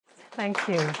Thank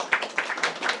you.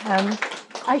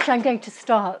 Actually, I'm going to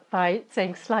start by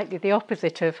saying slightly the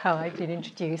opposite of how I've been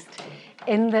introduced,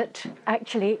 in that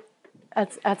actually,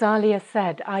 as Alia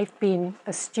said, I've been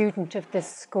a student of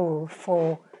this school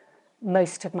for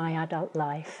most of my adult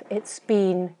life. It's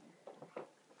been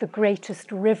the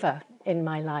greatest river in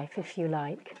my life, if you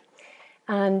like.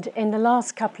 And in the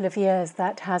last couple of years,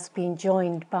 that has been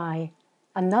joined by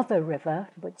another river,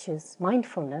 which is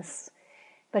mindfulness.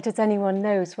 But as anyone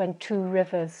knows, when two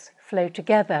rivers flow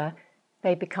together,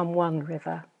 they become one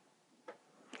river.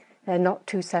 They're not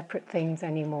two separate things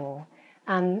anymore.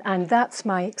 And that's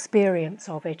my experience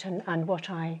of it and what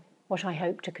I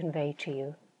hope to convey to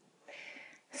you.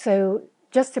 So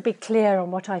just to be clear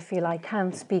on what I feel I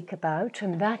can speak about,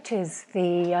 and that is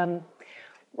the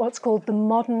what's called the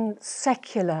modern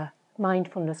secular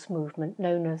mindfulness movement,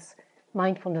 known as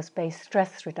mindfulness-based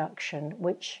stress reduction,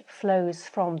 which flows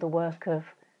from the work of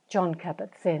John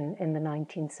Kabat-Zinn in the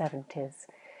 1970s.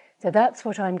 So that's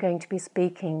what I'm going to be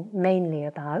speaking mainly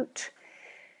about.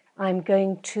 I'm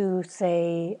going to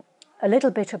say a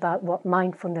little bit about what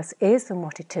mindfulness is and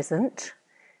what it isn't,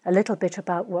 a little bit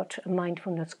about what a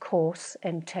mindfulness course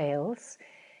entails,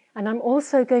 and I'm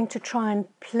also going to try and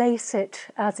place it,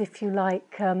 as if you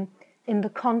like, in the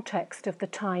context of the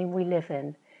time we live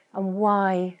in and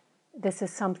why this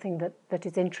is something that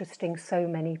is interesting so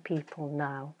many people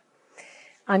now.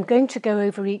 I'm going to go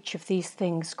over each of these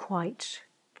things quite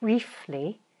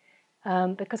briefly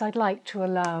because I'd like to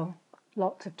allow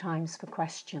lots of times for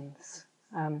questions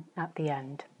at the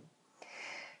end.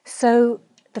 So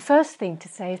the first thing to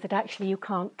say is that actually you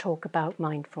can't talk about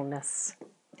mindfulness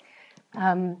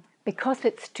because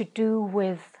it's to do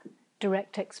with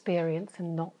direct experience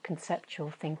and not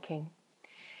conceptual thinking.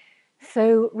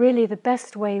 So really the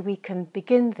best way we can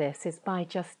begin this is by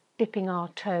just dipping our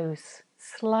toes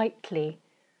slightly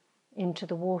into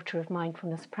the water of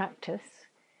mindfulness practice.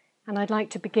 And I'd like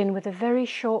to begin with a very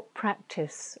short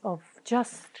practice of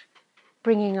just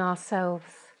bringing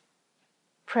ourselves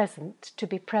present, to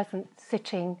be present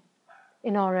sitting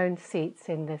in our own seats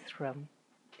in this room.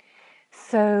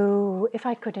 So if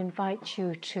I could invite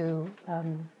you to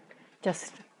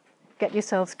just get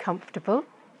yourselves comfortable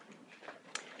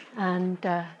and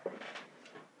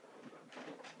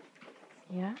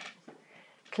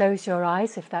close your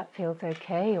eyes if that feels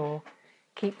okay, or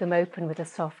keep them open with a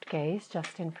soft gaze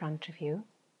just in front of you.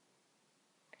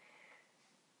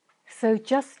 So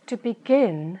just to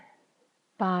begin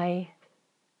by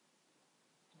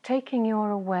taking your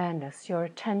awareness, your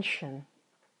attention,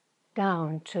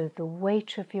 down to the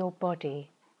weight of your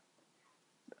body,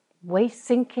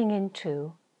 sinking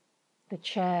into the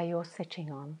chair you're sitting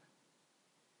on,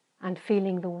 and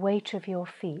feeling the weight of your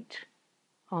feet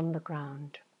on the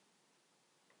ground.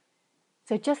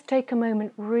 So just take a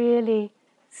moment really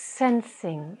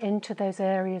sensing into those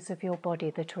areas of your body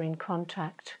that are in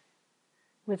contact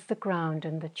with the ground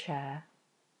and the chair.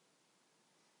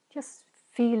 Just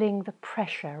feeling the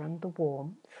pressure and the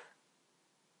warmth,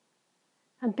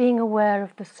 and being aware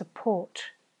of the support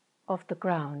of the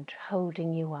ground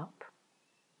holding you up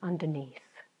underneath.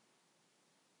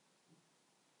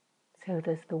 So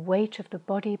there's the weight of the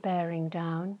body bearing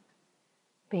down,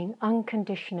 being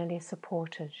unconditionally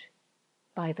supported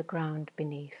by the ground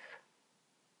beneath,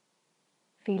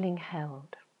 feeling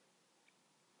held.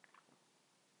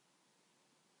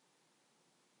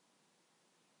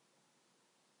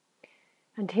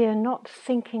 And here, not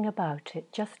thinking about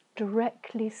it, just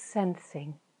directly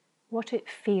sensing what it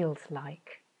feels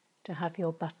like to have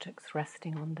your buttocks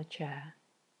resting on the chair.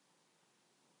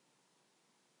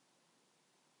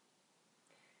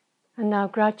 And now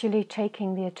gradually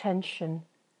taking the attention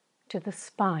to the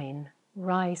spine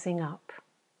rising up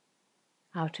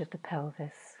out of the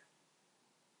pelvis.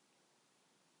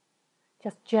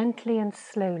 Just gently and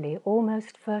slowly,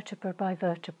 almost vertebra by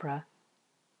vertebra,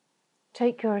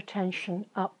 take your attention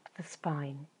up the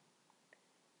spine,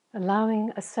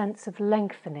 allowing a sense of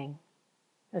lengthening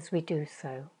as we do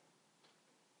so.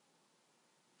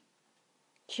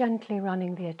 Gently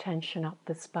running the attention up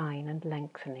the spine and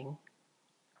lengthening.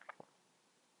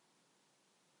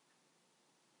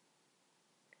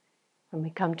 When we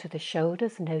come to the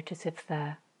shoulders, notice if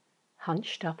they're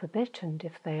hunched up a bit, and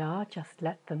if they are, just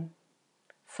let them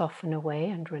soften away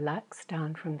and relax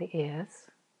down from the ears.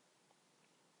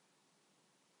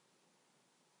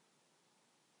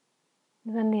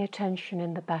 And then the attention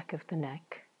in the back of the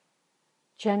neck,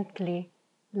 gently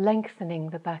lengthening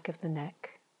the back of the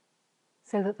neck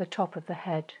so that the top of the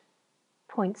head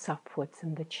points upwards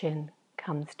and the chin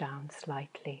comes down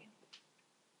slightly.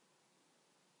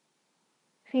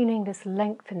 Feeling this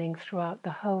lengthening throughout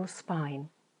the whole spine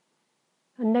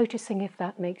and noticing if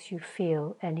that makes you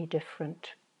feel any different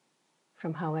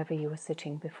from however you were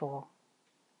sitting before.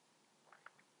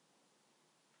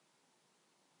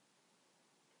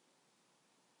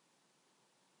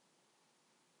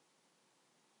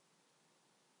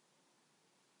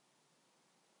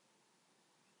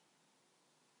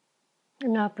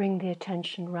 And now bring the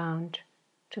attention round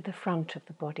to the front of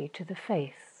the body, to the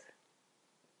face.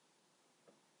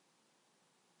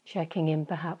 Checking in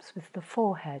perhaps with the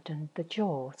forehead and the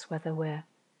jaws, whether we're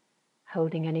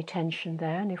holding any tension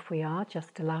there, and if we are,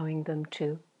 just allowing them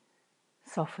to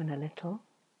soften a little.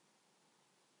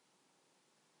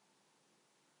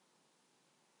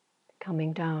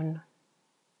 Coming down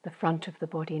the front of the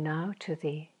body now to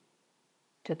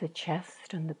the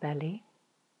chest and the belly.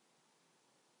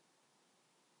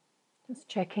 Just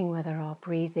checking whether our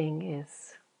breathing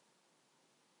is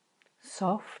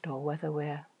soft or whether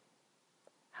we're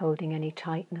holding any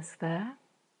tightness there.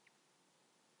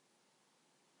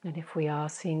 And if we are,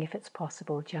 seeing if it's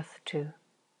possible just to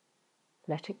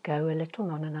let it go a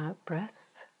little on an out breath.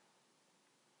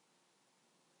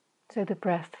 So the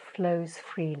breath flows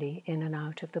freely in and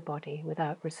out of the body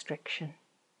without restriction.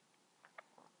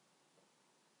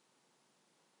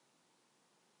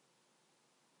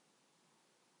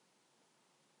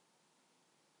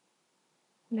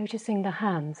 Noticing the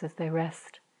hands as they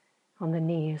rest on the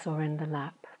knees or in the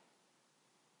lap.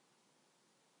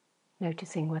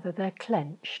 Noticing whether they're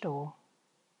clenched or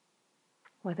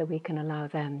whether we can allow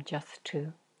them just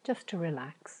to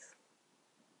relax.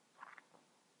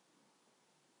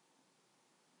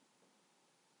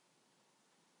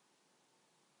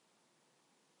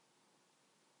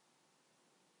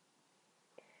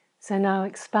 So now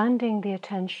expanding the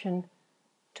attention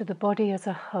to the body as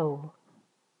a whole,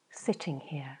 sitting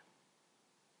here.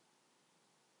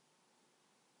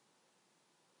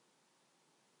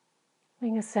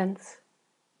 Having a sense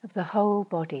of the whole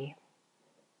body.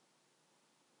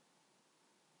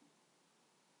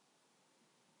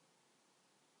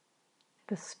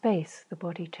 The space the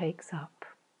body takes up.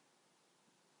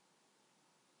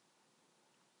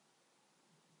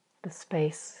 The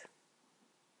space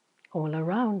all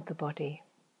around the body.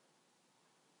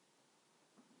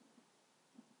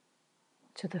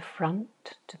 To the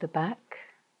front, to the back,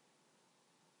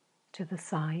 to the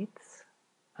sides,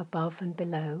 above and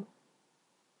below.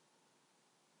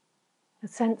 A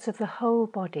sense of the whole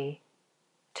body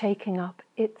taking up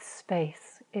its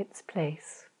space, its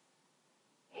place,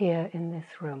 here in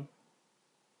this room.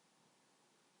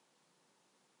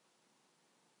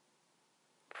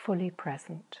 Fully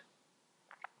present.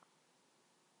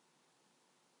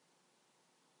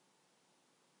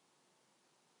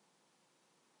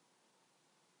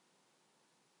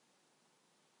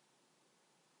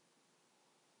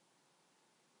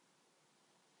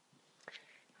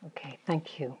 Okay,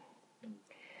 thank you.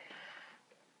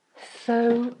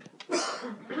 So,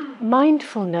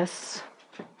 mindfulness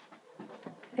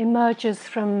emerges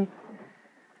from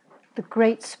the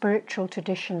great spiritual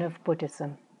tradition of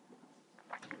Buddhism.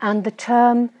 And the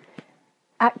term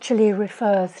actually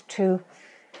refers to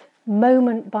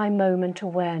moment by moment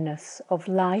awareness of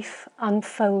life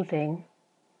unfolding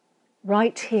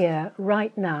right here,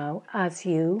 right now, as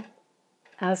you,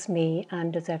 as me,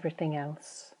 and as everything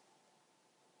else.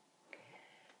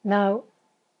 Now,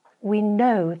 we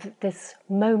know that this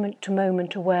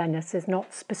moment-to-moment awareness is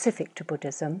not specific to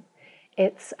Buddhism.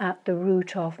 It's at the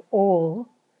root of all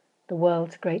the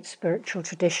world's great spiritual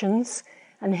traditions.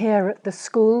 And here at the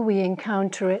school, we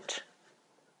encounter it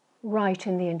right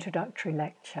in the introductory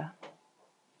lecture.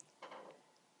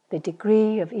 The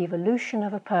degree of evolution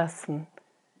of a person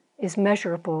is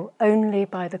measurable only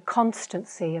by the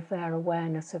constancy of their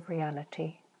awareness of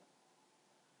reality.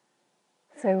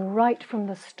 So right from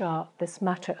the start, this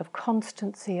matter of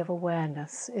constancy of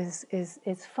awareness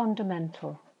is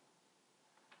fundamental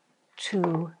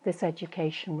to this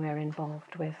education we're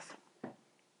involved with.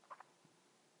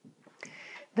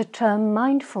 The term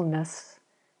mindfulness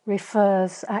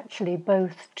refers actually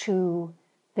both to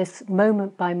this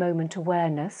moment-by-moment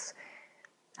awareness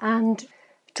and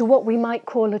to what we might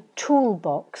call a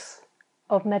toolbox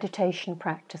of meditation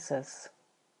practices.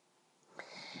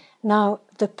 Now,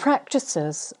 the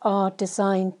practices are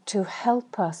designed to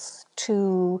help us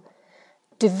to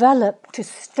develop, to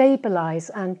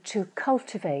stabilize, and to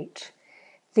cultivate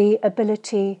the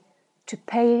ability to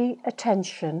pay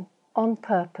attention on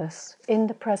purpose in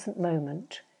the present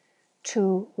moment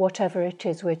to whatever it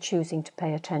is we're choosing to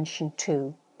pay attention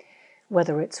to.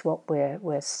 Whether it's what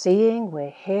we're seeing, we're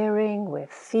hearing, we're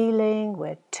feeling,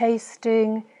 we're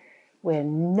tasting, we're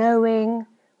knowing,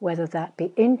 whether that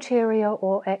be interior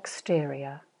or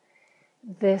exterior.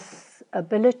 This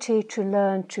ability to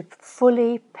learn to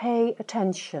fully pay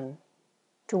attention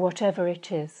to whatever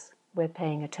it is we're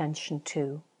paying attention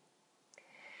to.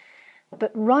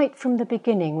 But right from the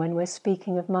beginning, when we're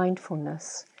speaking of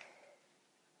mindfulness,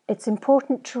 it's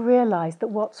important to realize that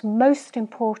what's most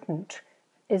important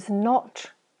is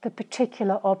not the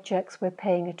particular objects we're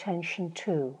paying attention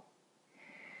to,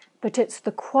 but it's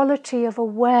the quality of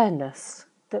awareness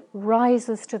that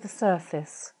rises to the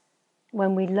surface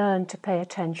when we learn to pay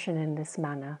attention in this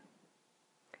manner.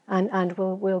 And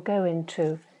we'll go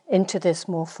into this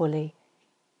more fully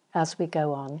as we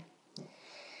go on.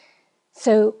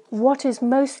 So what is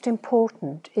most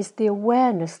important is the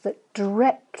awareness that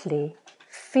directly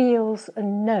feels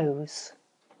and knows,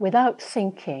 without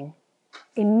thinking,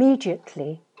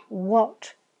 immediately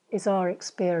what is our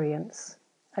experience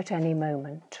at any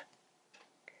moment.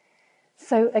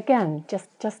 So again,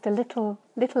 just a little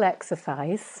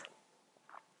exercise.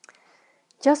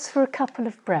 Just for a couple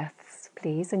of breaths,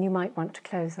 please, and you might want to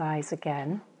close eyes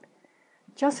again.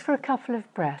 Just for a couple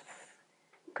of breaths,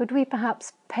 could we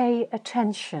perhaps pay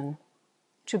attention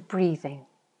to breathing?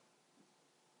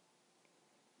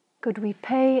 Could we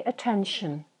pay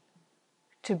attention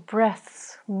to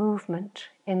breath's movement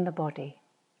in the body?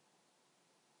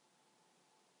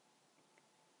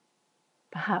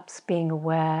 Perhaps being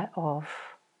aware of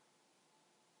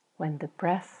when the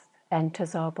breath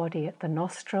enters our body at the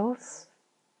nostrils,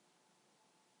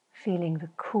 feeling the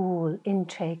cool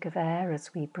intake of air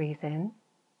as we breathe in.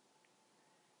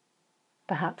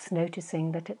 Perhaps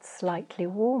noticing that it's slightly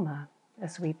warmer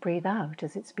as we breathe out,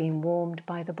 as it's being warmed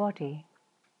by the body.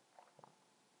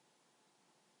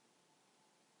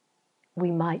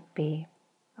 We might be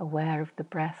aware of the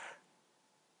breath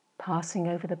passing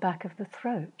over the back of the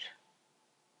throat.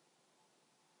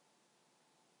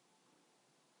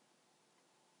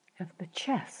 Of the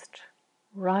chest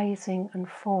rising and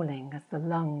falling as the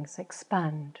lungs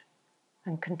expand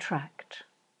and contract.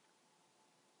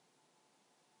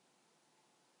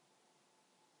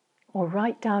 Or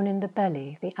right down in the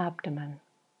belly, the abdomen,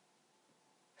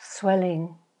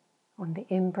 swelling on the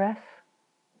in-breath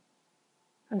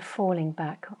and falling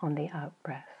back on the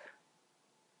out-breath.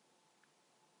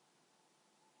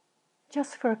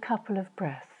 Just for a couple of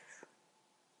breaths,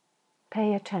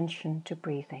 pay attention to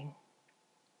breathing.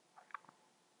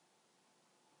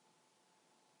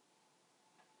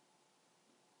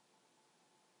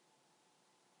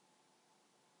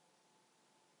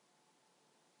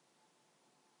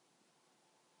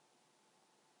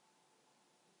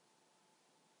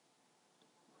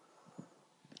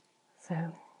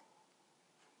 So,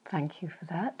 thank you for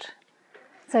that.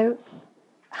 So,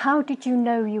 how did you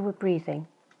know you were breathing?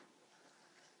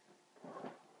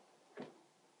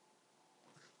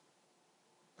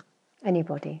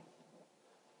 Anybody?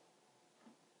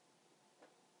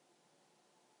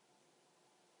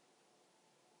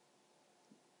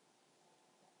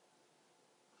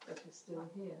 But you're still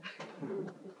here.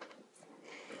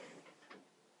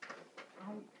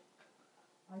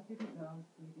 I didn't know I was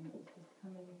breathing, it was just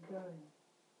coming and going.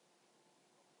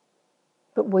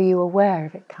 But were you aware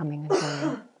of it coming and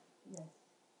going? Yes.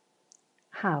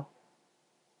 How?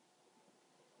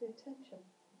 The attention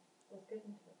was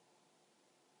given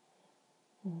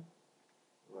to it.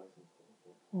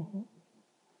 Mm-hmm.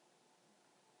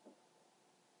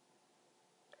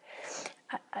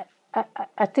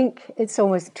 I think it's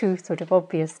almost too sort of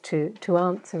obvious to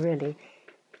answer, really.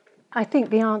 I think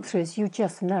the answer is you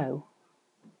just know.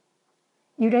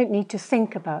 You don't need to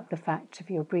think about the fact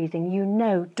of your breathing. You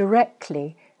know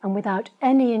directly and without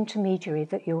any intermediary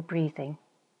that you're breathing.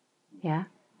 Yeah?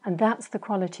 And that's the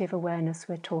quality of awareness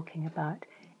we're talking about.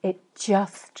 It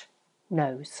just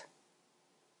knows.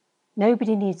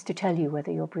 Nobody needs to tell you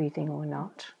whether you're breathing or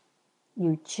not.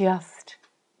 You just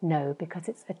know because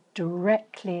it's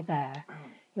directly there.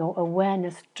 Your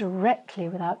awareness directly,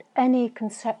 without any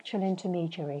conceptual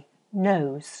intermediary,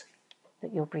 knows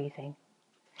that you're breathing.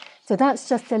 So that's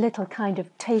just a little kind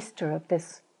of taster of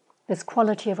this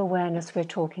quality of awareness we're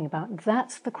talking about.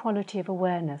 That's the quality of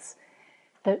awareness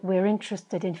that we're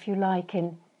interested in, if you like,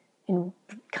 in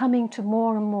coming to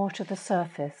more and more to the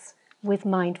surface with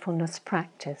mindfulness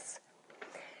practice.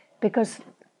 Because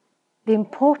the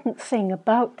important thing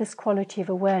about this quality of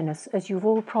awareness, as you've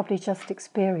all probably just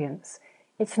experienced,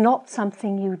 it's not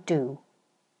something you do.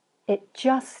 It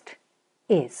just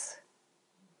is.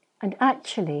 And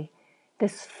actually,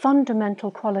 this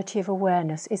fundamental quality of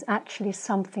awareness is actually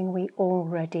something we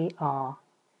already are.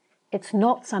 It's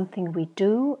not something we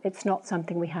do, it's not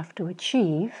something we have to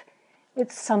achieve,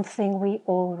 it's something we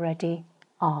already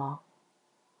are.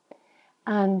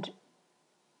 And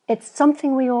It's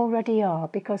something we already are,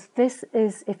 because this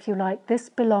is, if you like, this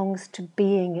belongs to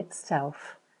being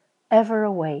itself, ever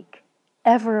awake,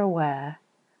 ever aware,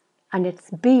 and it's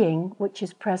being which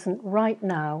is present right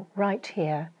now, right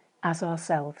here, as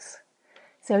ourselves.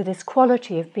 So this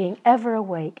quality of being ever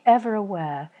awake, ever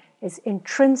aware, is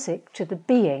intrinsic to the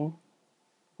being,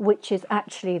 which is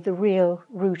actually the real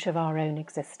root of our own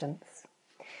existence.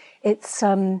 It's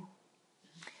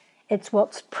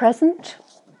what's present,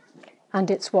 and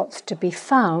it's what's to be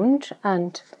found.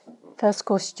 And first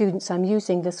course students, I'm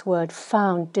using this word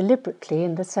found deliberately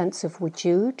in the sense of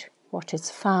wujud, what is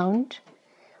found.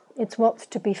 It's what's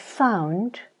to be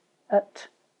found at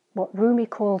what Rumi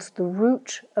calls the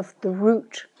root of the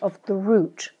root of the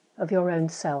root of your own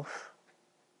self.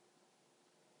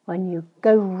 When you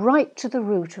go right to the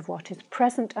root of what is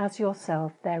present as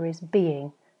yourself, there is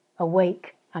being,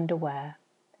 awake and aware.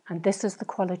 And this is the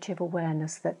quality of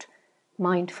awareness that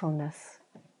mindfulness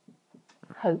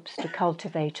hopes to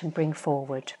cultivate and bring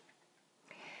forward.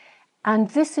 And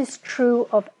this is true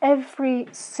of every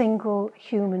single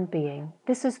human being.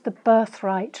 This is the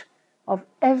birthright of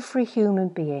every human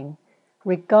being,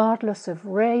 regardless of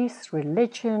race,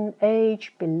 religion,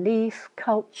 age, belief,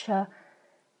 culture.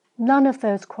 None of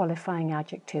those qualifying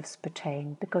adjectives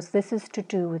pertain, because this is to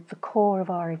do with the core of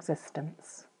our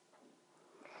existence.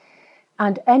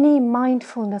 And any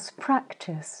mindfulness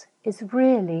practice is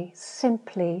really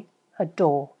simply a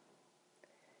door.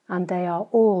 And they are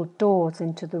all doors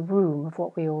into the room of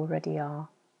what we already are.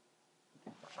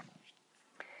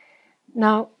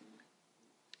 Now,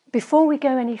 before we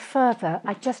go any further,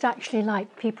 I'd just actually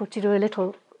like people to do a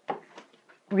little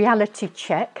reality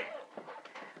check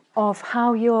of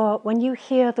how when you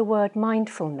hear the word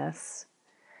mindfulness,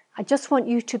 I just want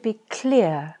you to be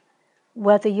clear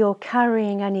whether you're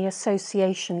carrying any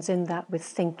associations in that with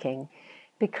thinking,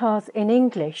 because in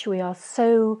English we are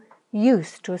so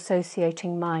used to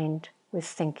associating mind with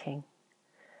thinking.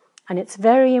 And it's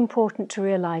very important to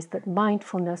realize that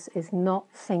mindfulness is not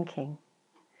thinking,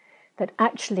 that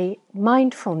actually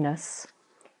mindfulness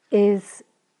is,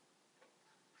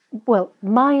 well,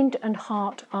 mind and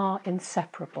heart are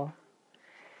inseparable.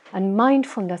 And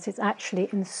mindfulness is actually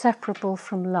inseparable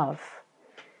from love,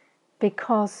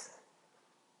 because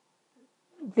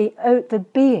the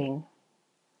being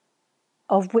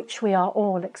of which we are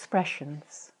all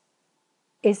expressions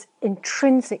is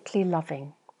intrinsically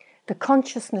loving. The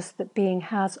consciousness that being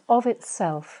has of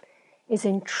itself is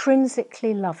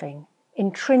intrinsically loving,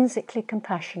 intrinsically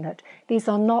compassionate. These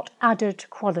are not added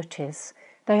qualities.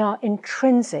 They are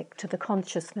intrinsic to the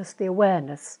consciousness, the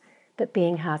awareness that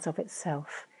being has of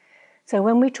itself. So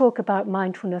when we talk about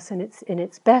mindfulness in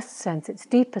its best sense, its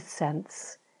deepest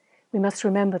sense, we must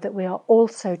remember that we are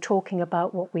also talking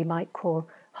about what we might call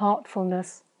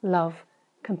heartfulness, love,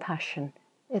 compassion.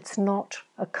 It's not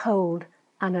a cold,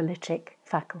 analytic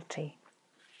faculty.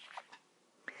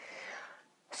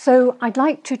 So I'd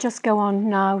like to just go on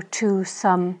now to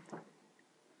some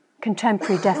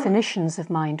contemporary definitions of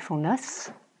mindfulness.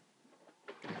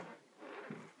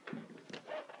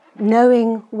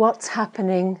 Knowing what's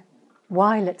happening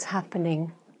while it's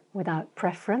happening without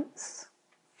preference.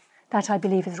 That, I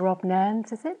believe, is Rob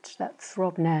Nairn's, is it? That's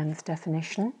Rob Nairn's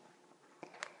definition.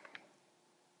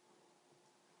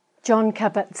 John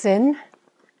Kabat-Zinn,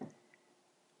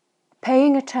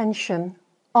 paying attention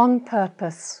on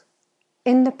purpose,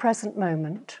 in the present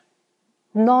moment,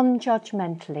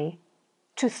 non-judgmentally,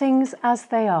 to things as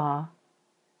they are,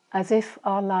 as if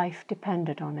our life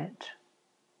depended on it.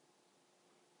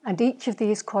 And each of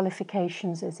these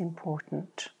qualifications is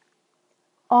important.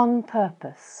 On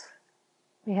purpose.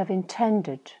 We have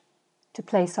intended to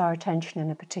place our attention in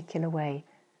a particular way,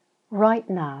 right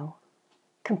now,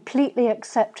 completely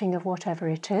accepting of whatever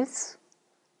it is,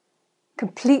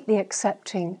 completely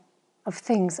accepting of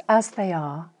things as they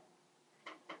are,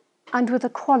 and with a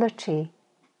quality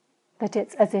that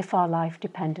it's as if our life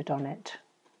depended on it.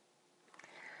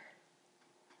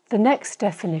 The next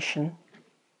definition,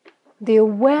 the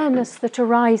awareness that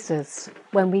arises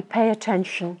when we pay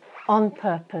attention on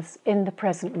purpose in the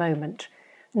present moment,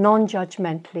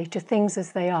 non-judgmentally to things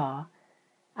as they are,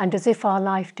 and as if our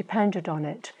life depended on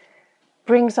it,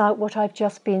 brings out what I've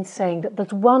just been saying, that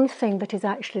there's one thing that is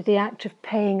actually the act of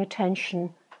paying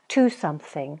attention to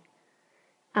something,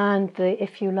 and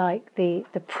if you like, the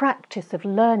practice of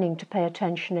learning to pay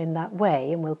attention in that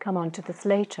way, and we'll come on to this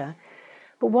later.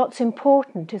 But what's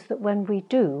important is that when we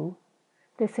do,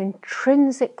 this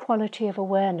intrinsic quality of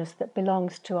awareness that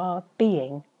belongs to our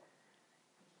being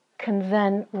can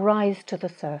then rise to the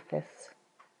surface.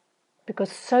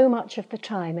 Because so much of the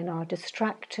time in our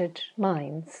distracted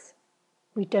minds,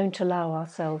 we don't allow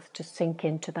ourselves to sink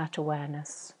into that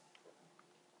awareness.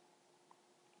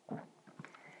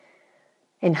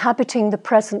 Inhabiting the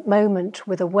present moment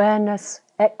with awareness,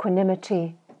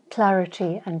 equanimity,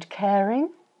 clarity, and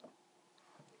caring,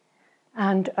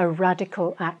 and a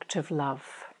radical act of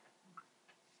love.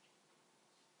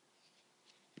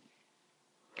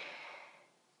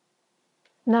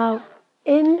 Now,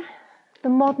 in the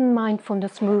modern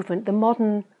mindfulness movement, the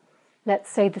modern, let's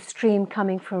say, the stream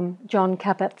coming from Jon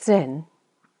Kabat-Zinn,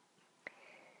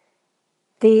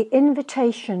 the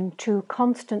invitation to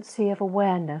constancy of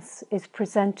awareness is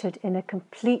presented in a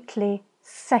completely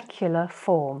secular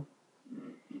form.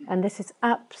 And this is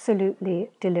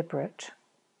absolutely deliberate.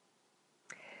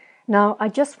 Now, I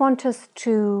just want us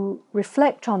to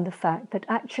reflect on the fact that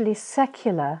actually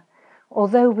secular,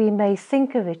 although we may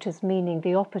think of it as meaning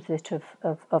the opposite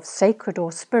of sacred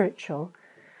or spiritual,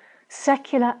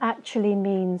 secular actually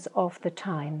means of the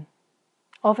time,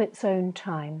 of its own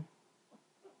time.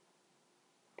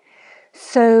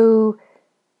 So,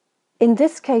 in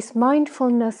this case,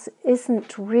 mindfulness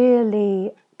isn't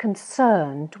really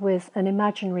concerned with an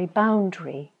imaginary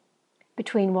boundary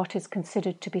between what is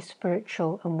considered to be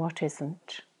spiritual and what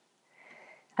isn't.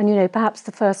 And perhaps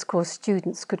the first course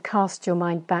students could cast your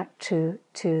mind back to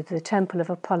the Temple of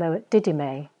Apollo at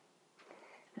Didymae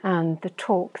and the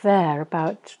talk there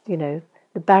about, the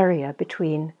barrier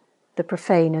between the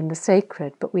profane and the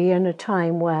sacred. But we're in a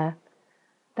time where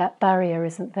that barrier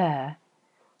isn't there.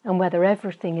 And whether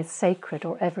everything is sacred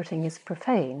or everything is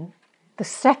profane, the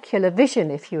secular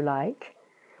vision, if you like,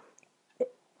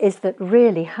 is that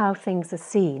really how things are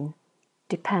seen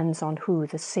depends on who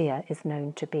the seer is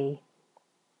known to be.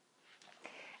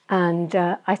 And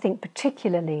I think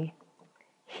particularly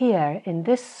here in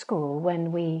this school,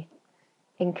 when we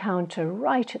encounter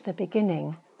right at the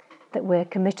beginning that we're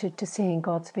committed to seeing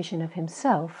God's vision of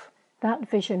himself, that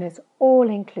vision is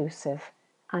all-inclusive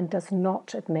and does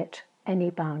not admit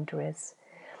any boundaries.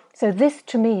 So this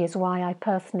to me is why I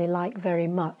personally like very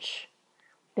much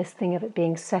this thing of it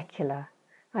being secular.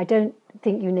 I don't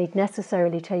think you need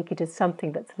necessarily take it as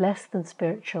something that's less than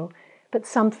spiritual, but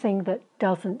something that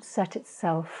doesn't set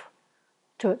itself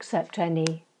to accept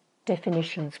any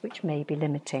definitions which may be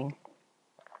limiting.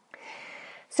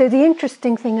 So the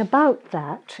interesting thing about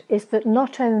that is that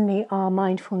not only are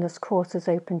mindfulness courses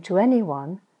open to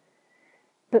anyone,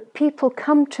 but people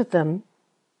come to them.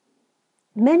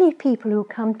 Many people who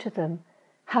come to them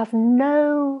have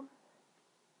no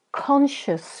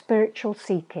conscious spiritual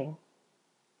seeking.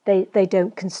 They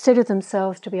don't consider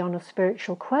themselves to be on a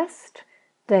spiritual quest.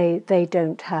 They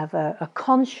don't have a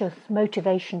conscious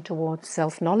motivation towards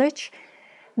self-knowledge.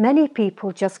 Many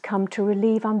people just come to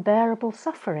relieve unbearable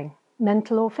suffering,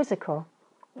 mental or physical.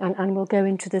 And we'll go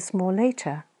into this more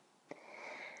later.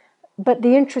 But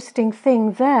the interesting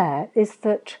thing there is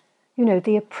that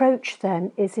the approach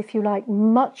then is, if you like,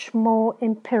 much more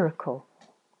empirical.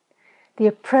 The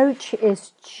approach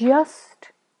is just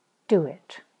do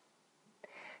it.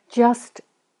 Just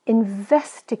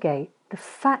investigate the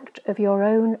fact of your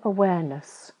own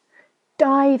awareness.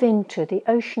 Dive into the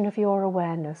ocean of your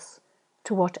awareness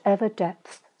to whatever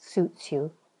depth suits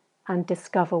you and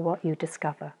discover what you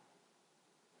discover.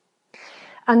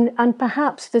 And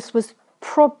perhaps this was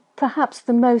perhaps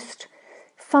the most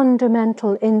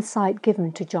fundamental insight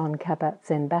given to Jon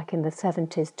Kabat-Zinn back in the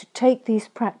 70s, to take these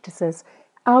practices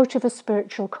out of a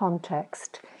spiritual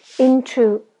context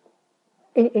initially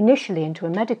into a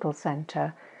medical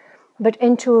centre, but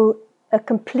into a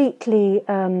completely,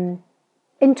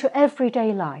 into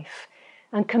everyday life,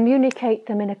 and communicate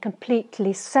them in a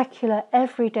completely secular,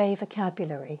 everyday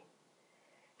vocabulary,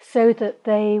 so that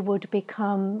they would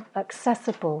become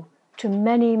accessible to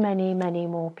many, many, many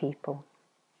more people.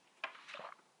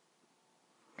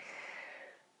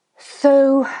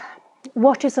 So,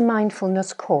 what is a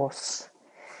mindfulness course?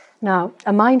 Now,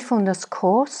 a mindfulness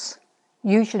course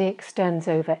usually extends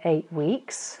over 8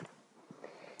 weeks,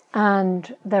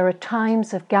 and there are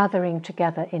times of gathering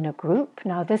together in a group.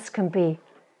 Now, this can be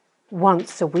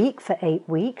once a week for 8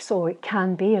 weeks, or it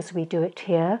can be, as we do it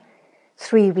here,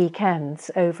 3 weekends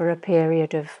over a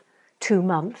period of 2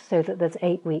 months, so that there's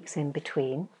 8 weeks in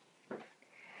between.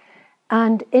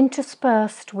 And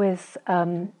interspersed with,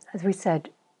 as we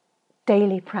said,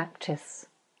 daily practice,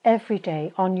 every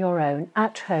day on your own,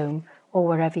 at home, or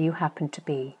wherever you happen to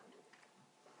be.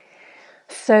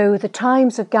 So the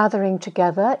times of gathering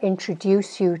together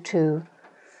introduce you to,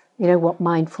 what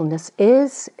mindfulness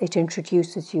is. It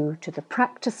introduces you to the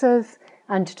practices,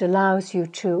 and it allows you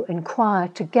to inquire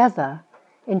together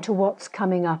into what's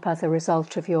coming up as a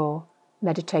result of your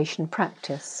meditation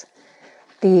practice.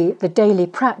 The daily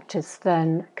practice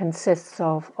then consists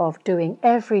of doing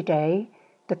every day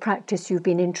the practice you've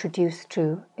been introduced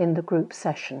to in the group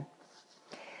session.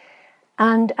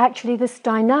 And actually this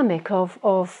dynamic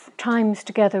of times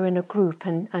together in a group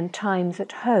and times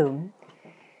at home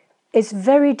is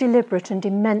very deliberate and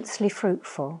immensely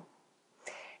fruitful,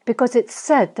 because it's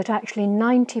said that actually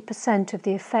 90% of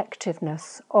the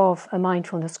effectiveness of a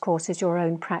mindfulness course is your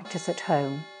own practice at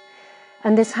home.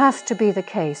 And this has to be the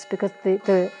case, because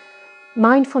the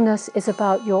mindfulness is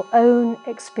about your own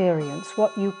experience,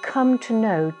 what you come to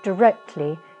know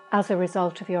directly as a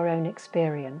result of your own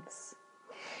experience.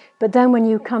 But then when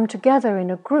you come together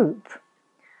in a group,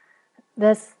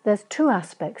 there's two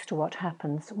aspects to what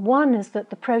happens. One is that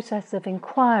the process of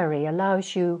inquiry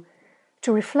allows you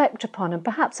to reflect upon and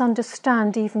perhaps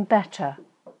understand even better,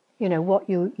 what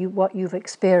you've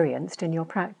experienced in your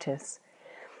practice.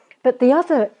 But the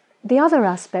other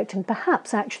aspect, and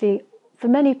perhaps actually for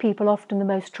many people often the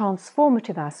most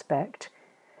transformative aspect,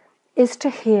 is to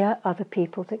hear other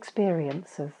people's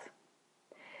experiences.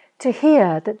 To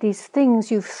hear that these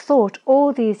things you've thought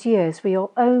all these years were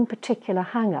your own particular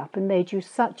hang-up and made you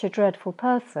such a dreadful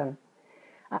person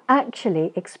are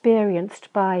actually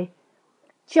experienced by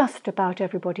just about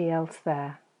everybody else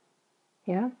there.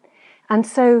 Yeah? And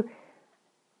so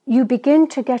you begin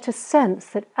to get a sense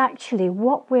that actually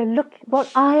what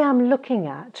I am looking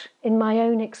at in my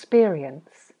own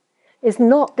experience is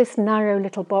not this narrow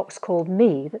little box called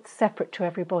me that's separate to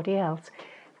everybody else.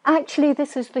 Actually,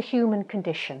 this is the human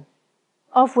condition,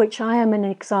 of which I am an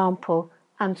example,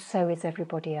 and so is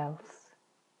everybody else.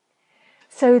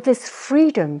 So this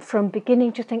freedom from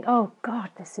beginning to think, oh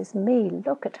God, this is me,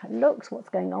 look at her looks, what's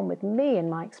going on with me and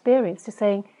my experience, to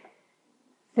saying,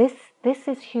 this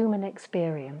is human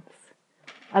experience,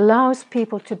 allows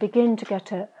people to begin to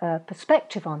get a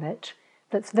perspective on it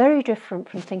that's very different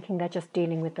from thinking they're just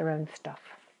dealing with their own stuff.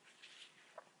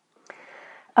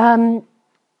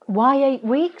 Why 8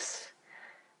 weeks?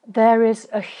 There is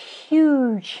a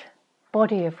huge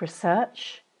body of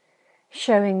research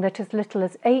showing that as little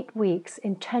as 8 weeks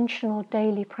intentional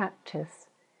daily practice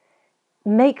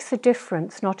makes a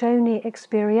difference, not only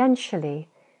experientially,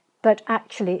 but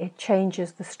actually it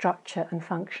changes the structure and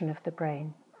function of the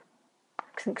brain.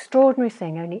 It's an extraordinary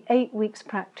thing, only 8 weeks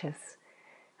practice,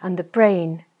 and the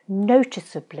brain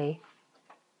noticeably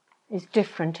is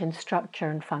different in structure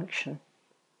and function.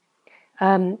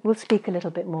 We'll speak a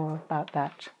little bit more about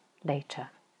that later.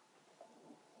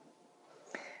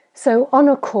 So on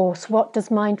a course, what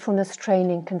does mindfulness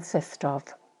training consist of?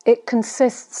 It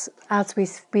consists, as we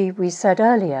said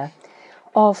earlier,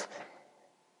 of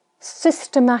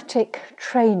systematic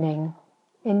training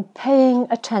in paying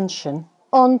attention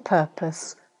on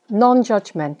purpose,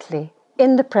 non-judgmentally,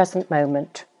 in the present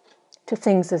moment, to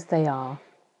things as they are.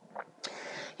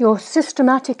 You're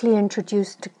systematically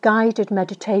introduced to guided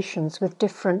meditations with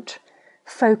different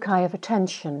foci of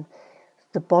attention: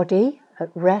 the body at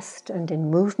rest and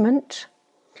in movement,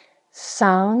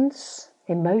 sounds,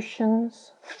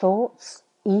 emotions, thoughts,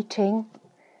 eating.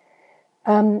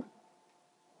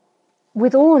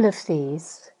 With all of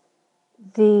these,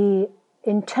 the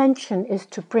intention is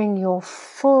to bring your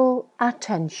full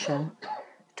attention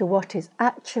to what is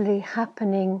actually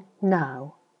happening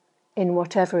now in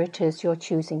whatever it is you're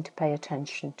choosing to pay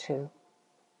attention to.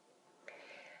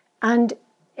 And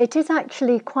it is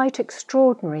actually quite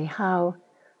extraordinary how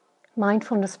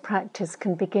mindfulness practice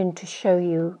can begin to show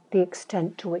you the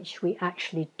extent to which we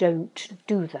actually don't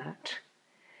do that.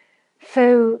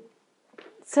 So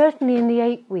certainly in the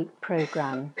 8-week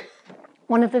program,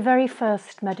 one of the very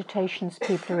first meditations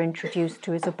people are introduced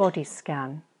to is a body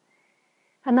scan.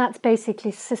 And that's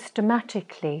basically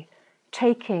systematically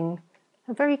taking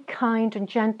a very kind and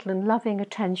gentle and loving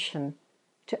attention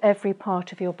to every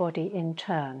part of your body in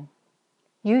turn.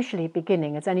 Usually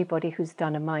beginning, as anybody who's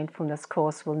done a mindfulness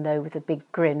course will know, with a big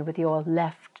grin, with your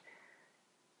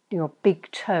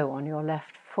big toe on your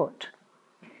left foot.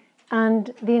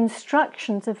 And the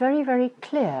instructions are very, very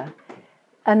clear,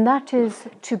 and that is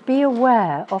to be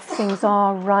aware of things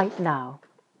are right now.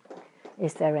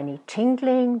 Is there any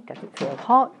tingling? Does it feel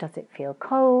hot? Does it feel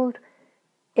cold?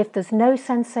 If there's no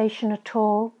sensation at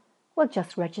all, well,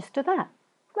 just register that.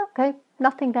 Okay,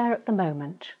 nothing there at the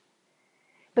moment.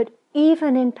 But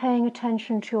even in paying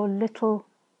attention to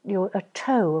a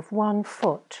toe of one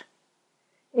foot,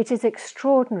 it is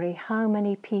extraordinary how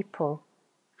many people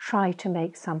try to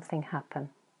make something happen.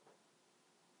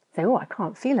 Say, oh, I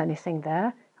can't feel anything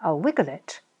there. I'll wiggle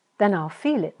it, then I'll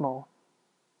feel it more.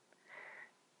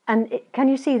 And can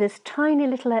you see this tiny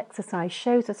little exercise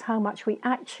shows us how much we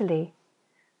actually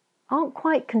aren't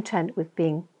quite content with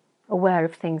being aware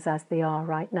of things as they are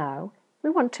right now.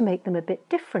 We want to make them a bit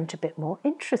different, a bit more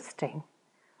interesting.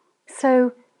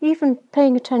 So even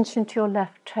paying attention to your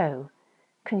left toe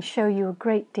can show you a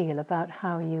great deal about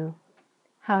how you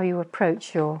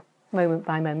approach your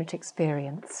moment-by-moment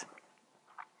experience.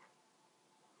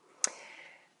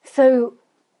 So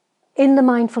in the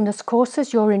mindfulness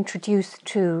courses, you're introduced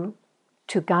to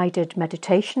guided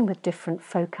meditation with different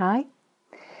foci.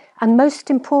 And most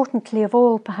importantly of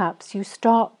all, perhaps, you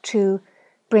start to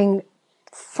bring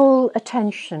full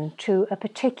attention to a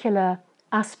particular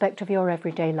aspect of your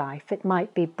everyday life. It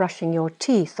might be brushing your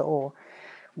teeth or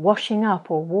washing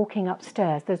up or walking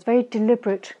upstairs. There's very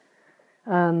deliberate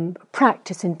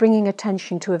practice in bringing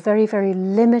attention to a very, very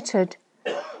limited,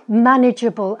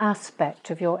 manageable aspect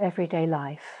of your everyday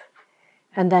life.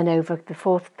 And then over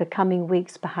the coming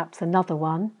weeks, perhaps another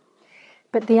one.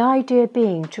 But the idea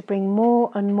being to bring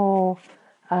more and more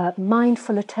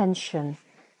mindful attention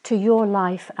to your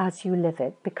life as you live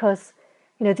it, because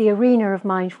the arena of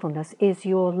mindfulness is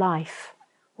your life,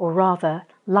 or rather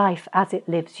life as it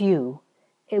lives you,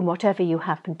 in whatever you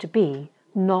happen to be,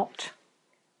 not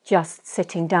just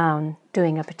sitting down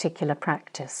doing a particular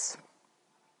practice.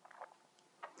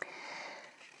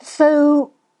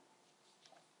 So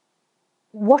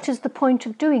what is the point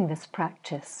of doing this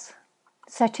practice?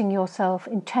 Setting yourself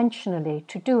intentionally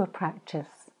to do a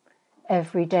practice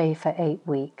every day for 8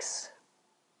 weeks.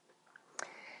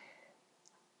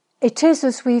 It is,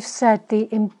 as we've said,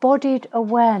 the embodied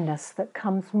awareness that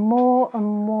comes more and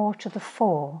more to the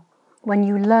fore when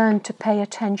you learn to pay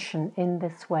attention in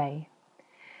this way.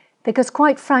 Because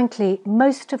quite frankly,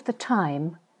 most of the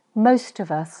time, most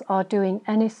of us are doing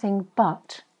anything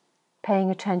but paying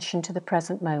attention to the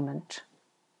present moment.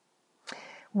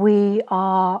 We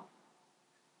are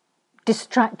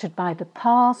distracted by the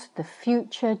past, the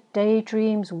future,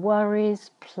 daydreams,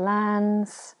 worries,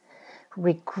 plans,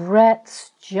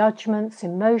 regrets, judgments,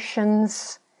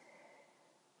 emotions,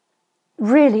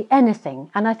 really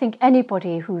anything. And I think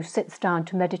anybody who sits down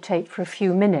to meditate for a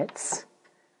few minutes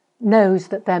knows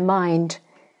that their mind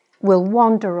will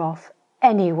wander off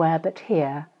anywhere but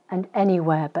here and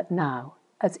anywhere but now,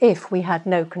 as if we had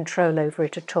no control over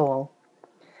it at all.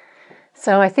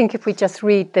 So I think if we just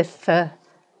read this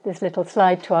little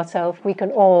slide to ourselves, we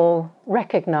can all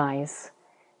recognize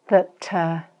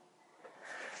that,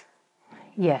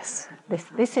 yes,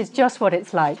 this is just what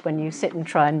it's like when you sit and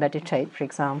try and meditate, for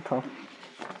example.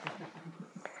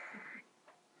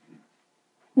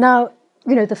 Now,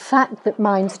 the fact that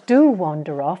minds do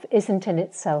wander off isn't in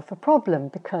itself a problem,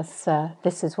 because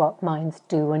this is what minds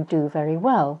do and do very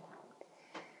well.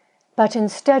 But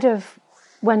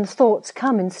when thoughts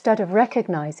come, instead of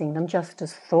recognizing them just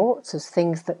as thoughts, as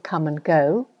things that come and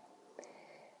go,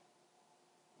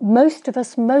 most of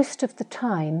us, most of the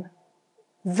time,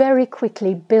 very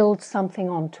quickly build something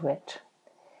onto it.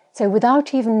 So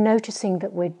without even noticing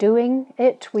that we're doing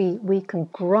it, we can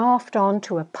graft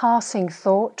onto a passing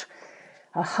thought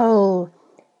a whole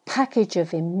package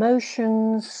of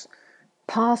emotions,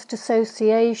 past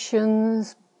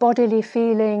associations, bodily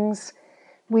feelings.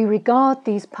 We regard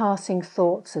these passing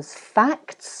thoughts as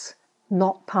facts,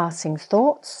 not passing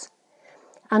thoughts.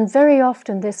 And very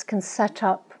often this can set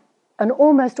up an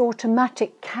almost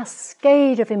automatic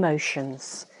cascade of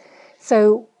emotions.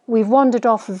 So we've wandered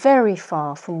off very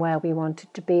far from where we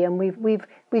wanted to be, and we've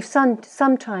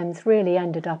sometimes really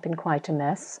ended up in quite a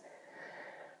mess.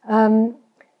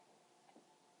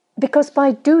 Because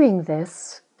by doing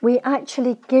this, we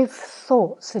actually give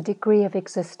thoughts a degree of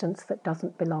existence that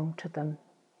doesn't belong to them.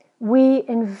 We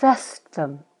invest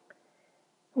them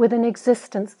with an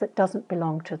existence that doesn't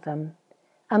belong to them.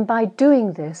 And by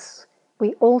doing this,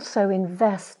 we also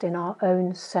invest in our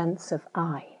own sense of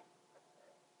I.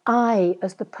 I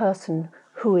as the person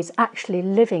who is actually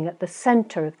living at the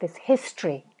center of this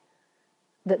history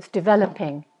that's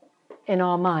developing in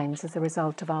our minds as a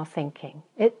result of our thinking.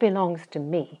 It belongs to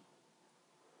me.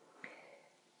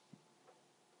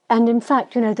 And in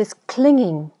fact, this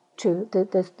clinging to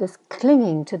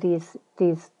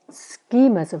these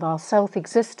schemas of our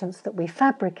self-existence that we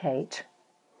fabricate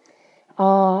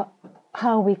are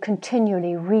how we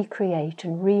continually recreate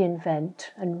and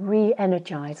reinvent and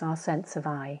re-energize our sense of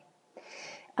I.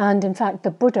 And in fact,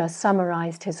 the Buddha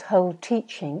summarized his whole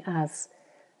teaching as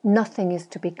nothing is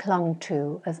to be clung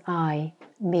to as I,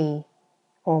 me,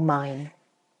 or mine.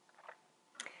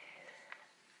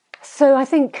 So I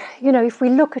think, if we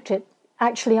look at it,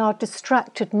 actually our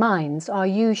distracted minds are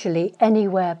usually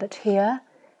anywhere but here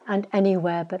and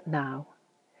anywhere but now.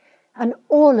 And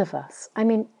all of us,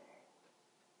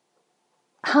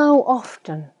 how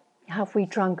often have we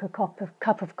drunk a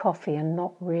cup of coffee and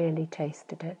not really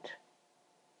tasted it?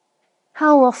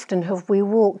 How often have we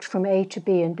walked from A to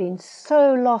B and been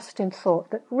so lost in thought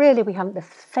that really we haven't the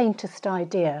faintest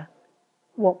idea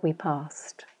what we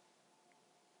passed?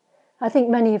 I think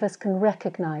many of us can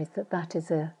recognize that that is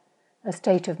a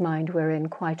state of mind we're in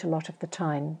quite a lot of the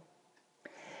time.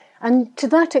 And to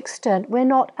that extent, we're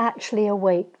not actually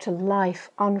awake to life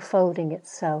unfolding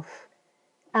itself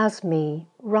as me,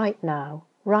 right now,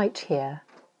 right here,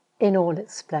 in all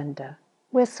its splendor.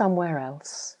 We're somewhere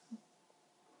else.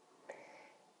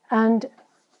 And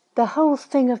the whole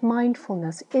thing of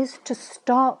mindfulness is to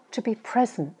start to be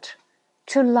present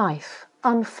to life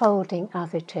unfolding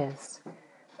as it is,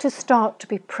 to start to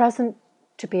be present,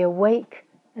 to be awake,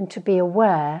 and to be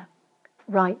aware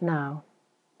right now.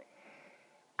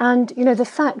 And, you know, the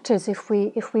fact is, if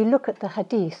we look at the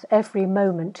hadith, every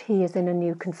moment he is in a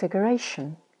new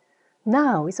configuration.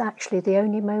 Now is actually the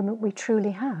only moment we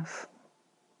truly have.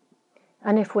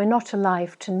 And if we're not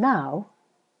alive to now,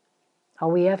 are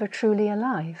we ever truly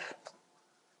alive?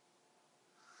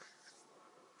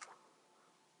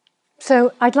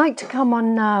 So I'd like to come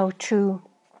on now to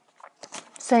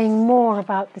saying more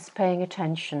about this paying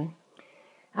attention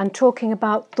and talking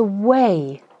about the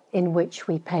way in which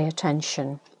we pay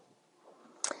attention.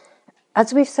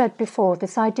 As we've said before,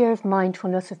 this idea of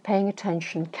mindfulness, of paying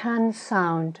attention, can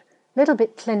sound a little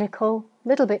bit clinical, a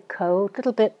little bit cold, a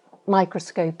little bit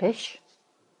microscopish,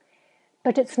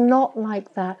 but it's not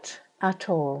like that at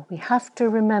all. We have to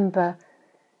remember,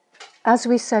 as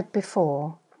we said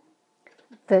before,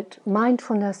 that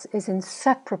mindfulness is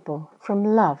inseparable from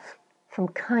love, from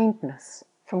kindness,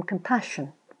 from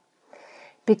compassion,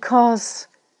 because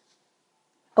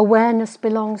awareness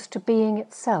belongs to being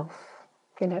itself,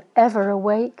 you know, ever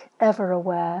awake, ever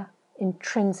aware,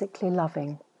 intrinsically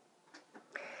loving.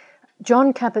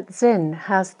 John Kabat-Zinn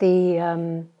has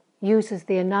uses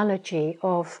the analogy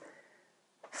of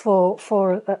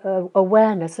for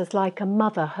awareness as like a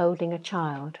mother holding a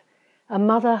child. A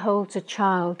mother holds a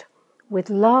child with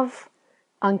love,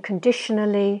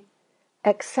 unconditionally,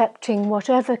 accepting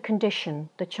whatever condition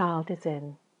the child is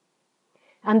in.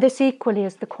 And this equally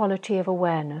is the quality of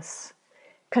awareness,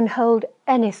 can hold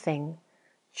anything,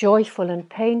 joyful and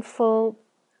painful,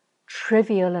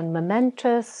 trivial and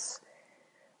momentous,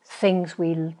 things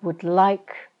we would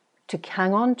like to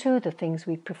hang on to, the things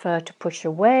we prefer to push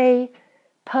away,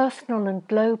 personal and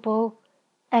global,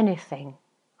 anything.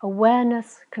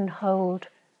 Awareness can hold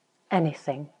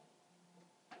anything.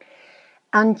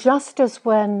 And just as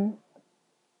when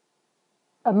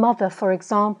a mother, for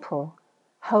example,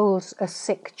 holds a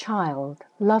sick child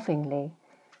lovingly,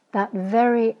 that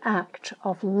very act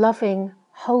of loving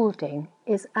holding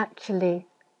is actually,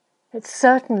 it's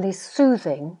certainly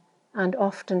soothing and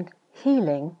often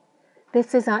healing.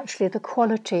 This is actually the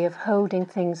quality of holding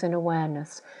things in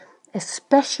awareness,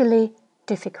 especially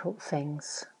difficult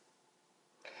things.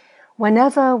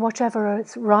 Whenever whatever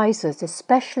arises,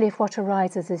 especially if what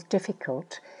arises is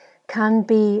difficult, can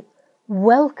be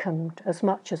welcomed as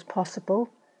much as possible,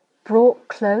 brought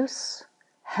close,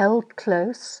 held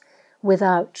close,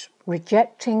 without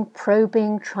rejecting,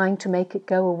 probing, trying to make it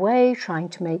go away, trying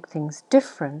to make things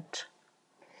different,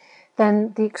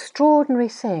 then the extraordinary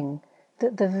thing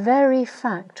that the very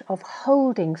fact of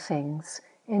holding things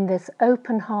in this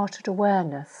open-hearted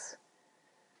awareness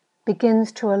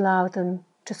begins to allow them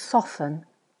to soften,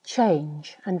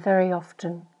 change, and very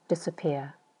often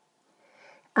disappear.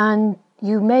 And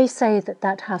you may say that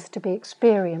that has to be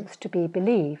experienced to be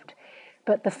believed,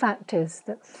 but the fact is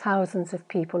that thousands of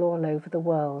people all over the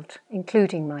world,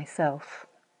 including myself,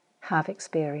 have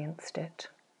experienced it.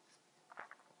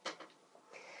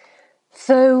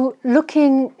 So,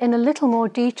 looking in a little more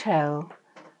detail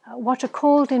at what are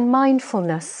called in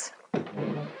mindfulness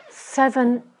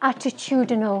 7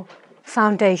 attitudinal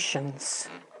foundations.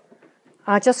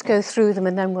 I'll just go through them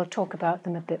and then we'll talk about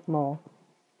them a bit more.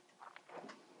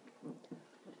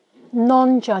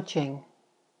 Non-judging,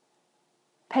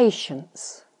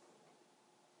 patience,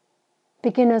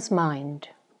 beginner's mind,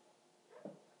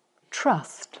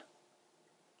 trust,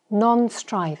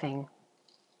 non-striving,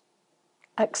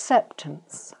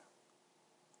 acceptance,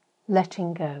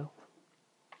 letting go.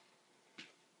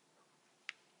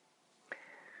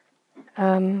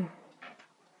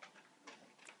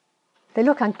 They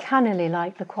look uncannily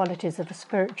like the qualities of a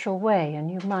spiritual way,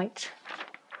 and you might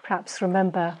perhaps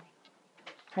remember,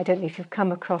 I don't know if you've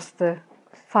come across the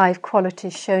 5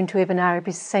 qualities shown to Ibn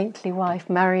Arabi's saintly wife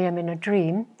Maryam in a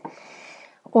dream,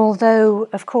 although,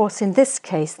 of course, in this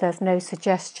case there's no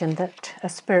suggestion that a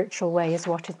spiritual way is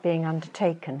what is being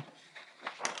undertaken.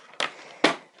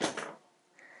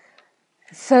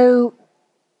 So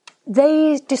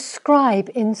they describe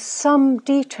in some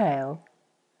detail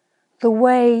the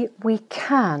way we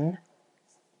can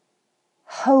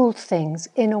hold things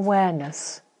in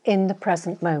awareness in the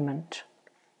present moment.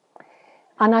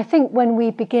 And I think when we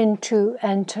begin to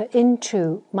enter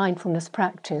into mindfulness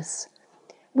practice,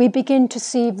 we begin to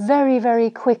see very, very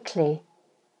quickly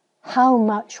how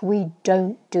much we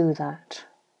don't do that.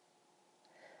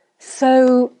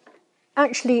 So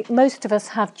actually, most of us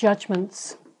have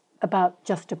judgments about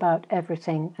just about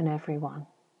everything and everyone.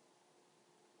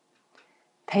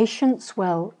 Patience,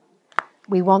 well,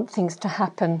 we want things to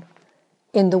happen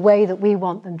in the way that we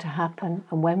want them to happen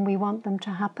and when we want them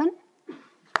to happen.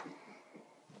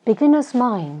 Beginner's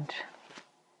mind.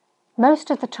 Most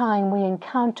of the time we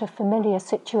encounter familiar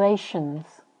situations,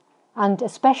 and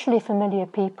especially familiar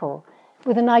people,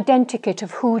 with an identikit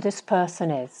of who this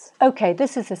person is. Okay,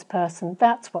 this is this person,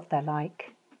 that's what they're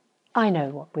like. I know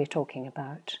what we're talking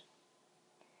about.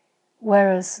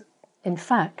 Whereas, in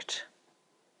fact,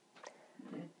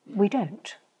 we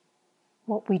don't.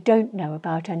 What we don't know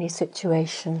about any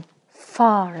situation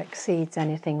far exceeds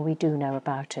anything we do know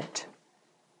about it.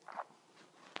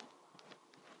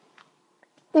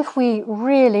 If we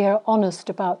really are honest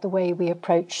about the way we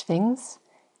approach things,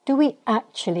 do we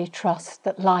actually trust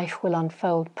that life will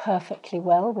unfold perfectly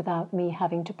well without me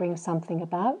having to bring something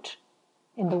about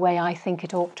in the way I think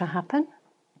it ought to happen?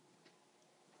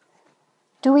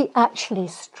 Do we actually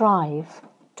strive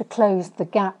to close the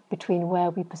gap between where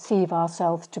we perceive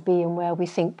ourselves to be and where we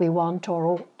think we want or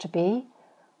ought to be?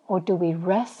 Or do we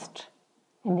rest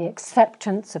in the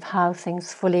acceptance of how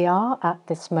things fully are at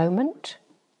this moment?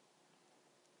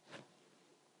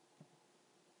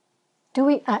 Do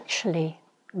we actually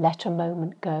let a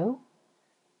moment go?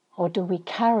 Or do we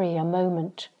carry a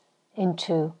moment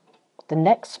into the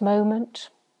next moment,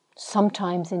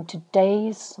 sometimes into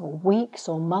days or weeks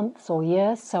or months or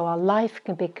years, so our life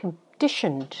can be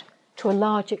conditioned to a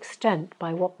large extent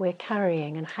by what we're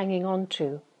carrying and hanging on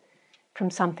to from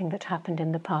something that happened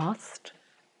in the past?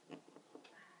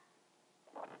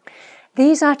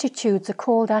 These attitudes are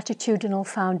called attitudinal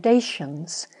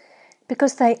foundations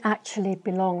because they actually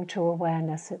belong to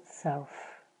awareness itself.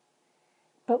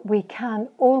 But we can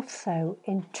also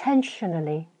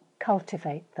intentionally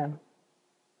cultivate them.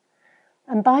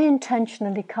 And by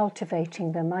intentionally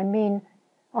cultivating them, I mean,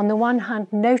 on the one hand,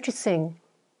 noticing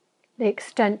the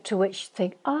extent to which you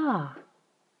think,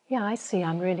 yeah, I see,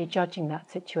 I'm really judging that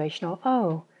situation, or,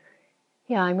 oh,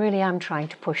 yeah, I really am trying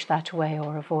to push that away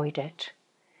or avoid it.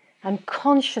 And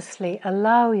consciously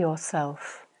allow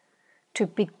yourself to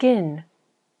begin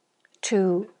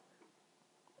to,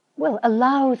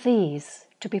 allow these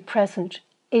to be present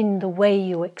in the way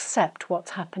you accept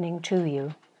what's happening to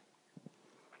you.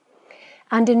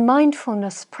 And in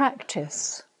mindfulness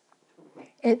practice,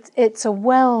 it's a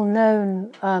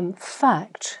well-known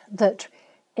fact that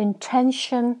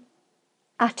intention,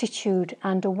 attitude,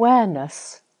 and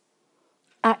awareness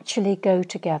actually go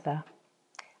together.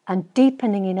 And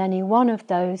deepening in any one of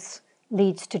those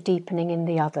leads to deepening in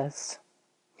the others.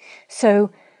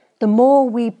 So the more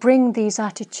we bring these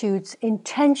attitudes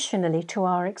intentionally to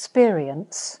our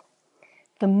experience,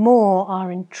 the more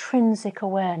our intrinsic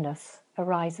awareness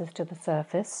arises to the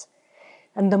surface,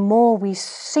 and the more we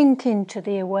sink into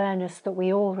the awareness that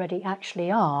we already actually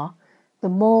are, the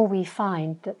more we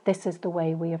find that this is the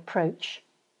way we approach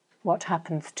what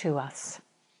happens to us.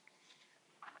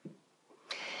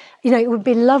 You know, it would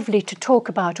be lovely to talk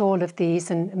about all of these,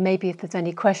 and maybe if there's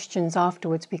any questions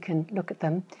afterwards we can look at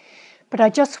them. But I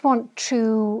just want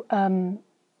to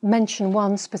mention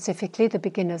one specifically, the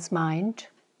beginner's mind.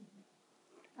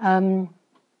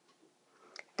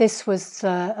 This was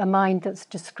a mind that's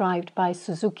described by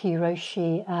Suzuki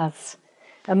Roshi as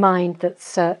a mind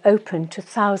that's open to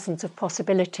thousands of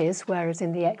possibilities, whereas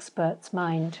in the expert's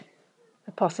mind,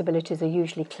 the possibilities are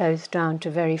usually closed down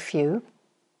to very few.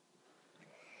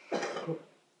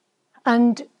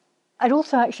 And I'd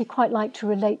also actually quite like to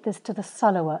relate this to the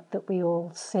salawat that we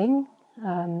all sing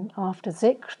after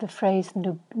zikr, the phrase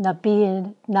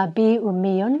Nabi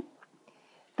Ummiyun.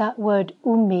 That word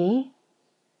Ummi,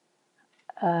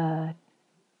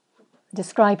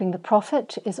 describing the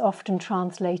Prophet, is often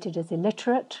translated as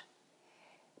illiterate,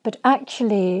 but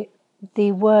actually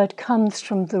the word comes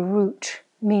from the root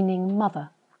meaning mother.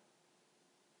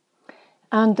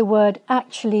 And the word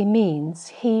actually means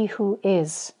he who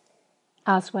is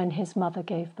as when his mother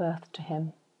gave birth to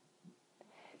him.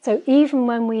 So even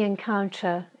when we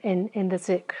encounter in the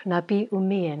zikr Nabi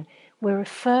Ummiyin, we're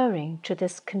referring to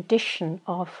this condition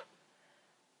of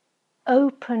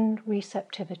open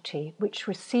receptivity, which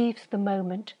receives the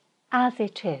moment as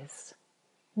it is,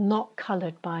 not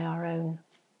coloured by our own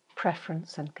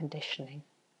preference and conditioning.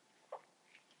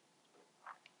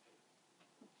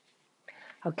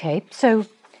 Okay, so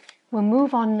we'll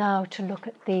move on now to look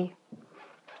at the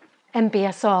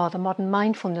MBSR, the modern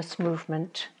mindfulness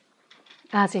movement,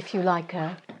 as, if you like,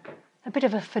 a bit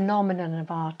of a phenomenon of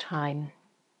our time.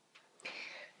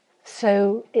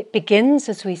 So it begins,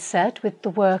 as we said, with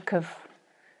the work of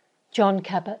John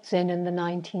Kabat-Zinn in the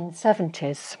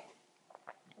 1970s.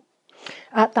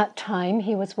 At that time,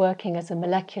 he was working as a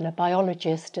molecular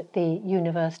biologist at the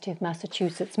University of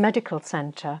Massachusetts Medical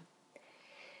Center.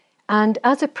 And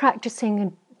as a practicing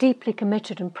and deeply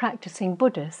committed and practicing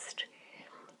Buddhist,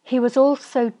 he was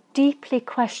also deeply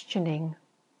questioning,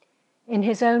 in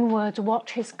his own words,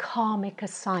 what his karmic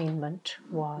assignment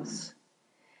was.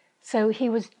 So he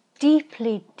was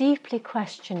deeply, deeply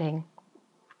questioning,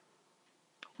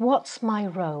 what's my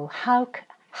role?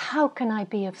 How can I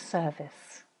be of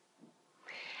service?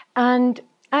 And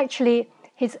actually,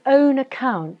 his own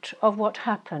account of what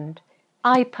happened,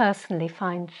 I personally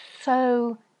find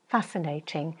so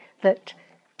fascinating that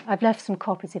I've left some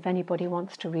copies if anybody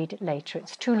wants to read it later.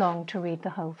 It's too long to read the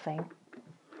whole thing.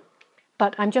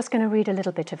 But I'm just going to read a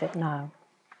little bit of it now.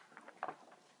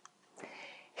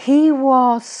 He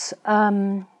was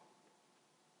on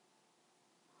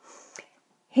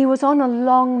a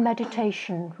long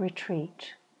meditation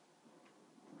retreat.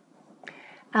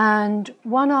 And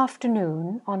one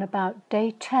afternoon, on about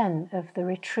day 10 of the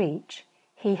retreat,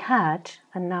 he had,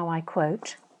 and now I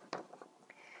quote,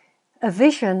 a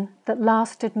vision that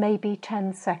lasted maybe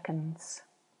 10 seconds.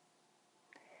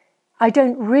 I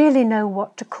don't really know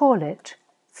what to call it,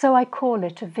 so I call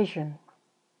it a vision.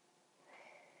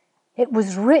 It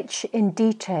was rich in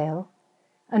detail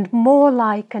and more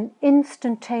like an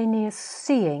instantaneous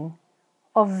seeing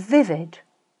of vivid,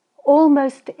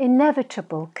 almost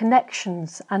inevitable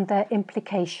connections and their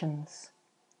implications.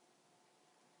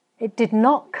 It did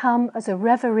not come as a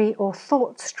reverie or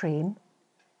thought stream,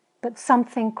 but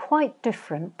something quite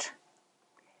different,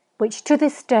 which to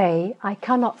this day I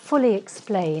cannot fully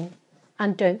explain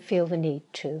and don't feel the need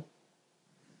to.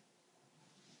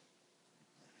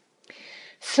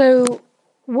 So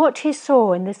what he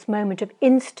saw in this moment of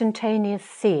instantaneous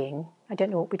seeing, I don't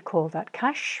know what we'd call that,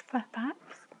 cash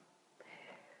perhaps?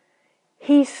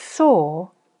 He saw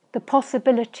the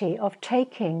possibility of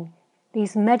taking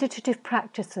these meditative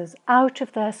practices out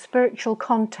of their spiritual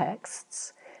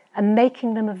contexts and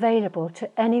making them available to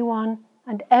anyone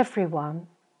and everyone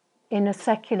in a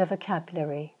secular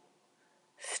vocabulary,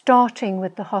 starting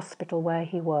with the hospital where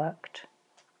he worked.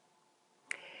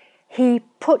 He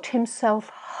put himself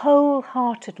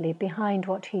wholeheartedly behind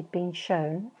what he'd been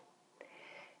shown,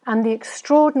 and the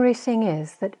extraordinary thing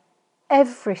is that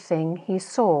everything he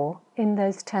saw in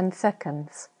those 10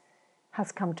 seconds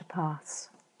has come to pass.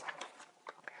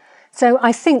 So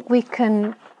I think we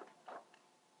can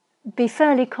be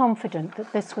fairly confident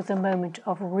that this was a moment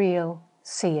of real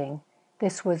seeing.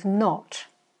 This was not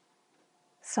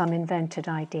some invented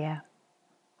idea.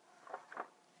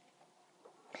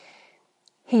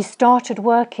 He started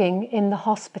working in the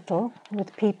hospital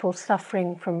with people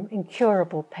suffering from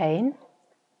incurable pain,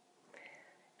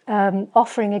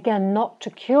 offering again not to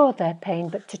cure their pain,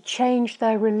 but to change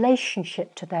their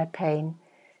relationship to their pain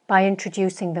by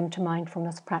introducing them to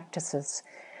mindfulness practices.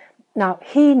 Now,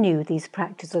 he knew these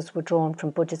practices were drawn from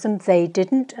Buddhism. They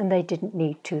didn't, and they didn't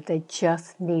need to. They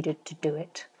just needed to do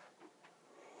it.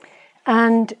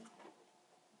 And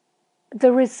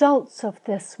the results of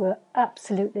this were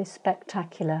absolutely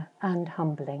spectacular and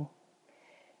humbling.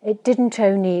 It didn't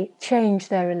only change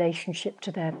their relationship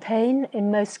to their pain, in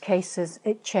most cases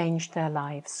it changed their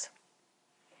lives.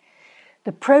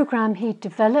 The program he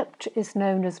developed is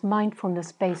known as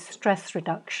Mindfulness-Based Stress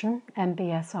Reduction,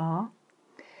 MBSR,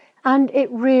 and it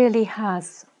really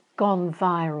has gone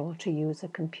viral, to use a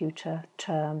computer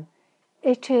term.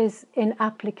 It is in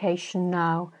application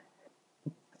now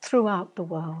throughout the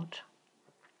world.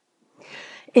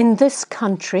 In this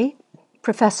country,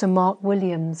 Professor Mark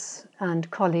Williams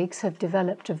and colleagues have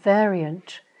developed a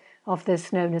variant of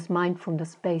this known as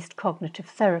mindfulness-based cognitive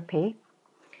therapy,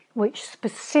 which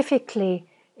specifically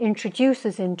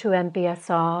introduces into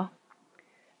MBSR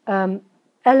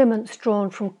elements drawn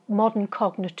from modern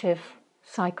cognitive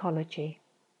psychology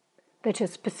that are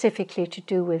specifically to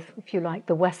do with, if you like,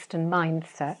 the Western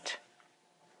mindset.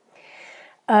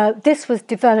 This was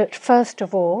developed, first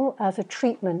of all, as a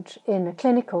treatment in a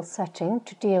clinical setting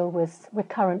to deal with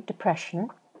recurrent depression,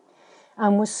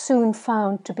 and was soon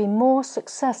found to be more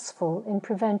successful in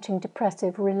preventing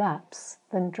depressive relapse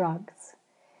than drugs.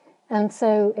 And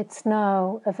so it's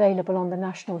now available on the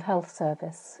National Health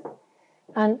Service.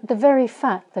 And the very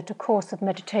fact that a course of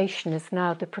meditation is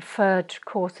now the preferred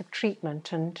course of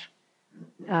treatment and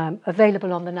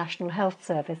available on the National Health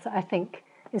Service, I think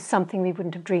is something we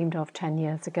wouldn't have dreamed of 10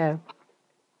 years ago.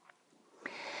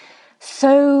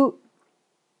 So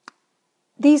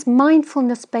these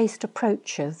mindfulness-based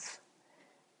approaches,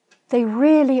 they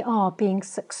really are being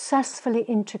successfully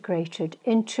integrated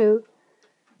into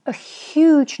a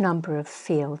huge number of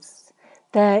fields.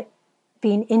 They're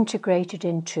being integrated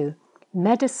into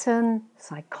medicine,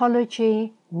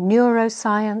 psychology,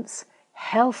 neuroscience,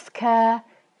 healthcare,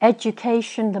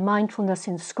 education. The mindfulness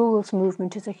in schools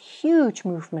movement is a huge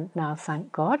movement now,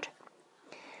 thank God.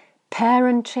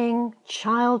 Parenting,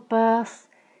 childbirth,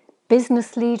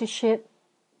 business leadership,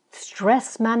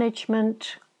 stress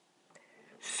management,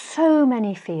 so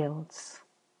many fields.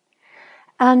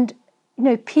 And,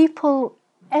 people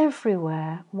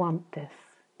everywhere want this.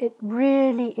 It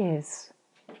really is,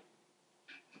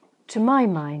 to my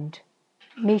mind,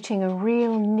 meeting a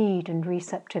real need and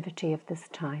receptivity of this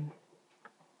time.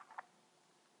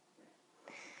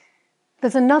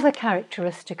 There's another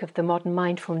characteristic of the modern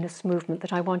mindfulness movement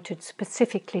that I wanted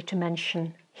specifically to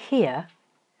mention here,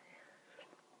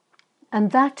 and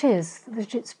that is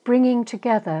that it's bringing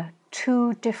together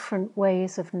two different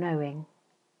ways of knowing.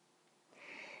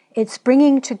 It's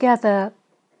bringing together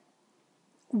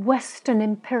Western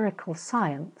empirical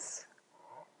science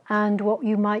and what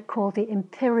you might call the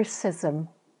empiricism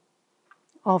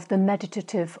of the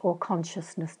meditative or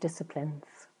consciousness disciplines.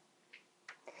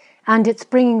 And it's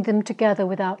bringing them together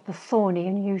without the thorny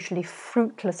and usually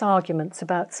fruitless arguments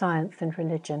about science and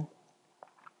religion.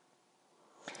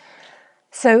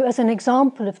 So as an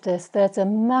example of this, there's a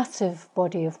massive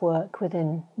body of work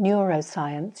within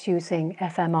neuroscience using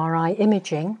fMRI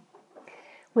imaging,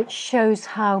 which shows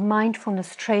how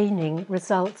mindfulness training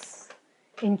results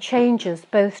in changes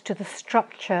both to the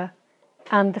structure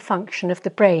and the function of the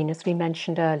brain, as we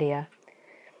mentioned earlier.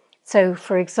 So,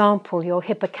 for example, your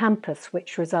hippocampus,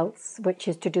 which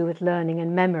is to do with learning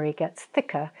and memory, gets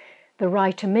thicker. The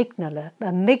right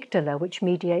amygdala, which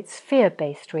mediates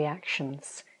fear-based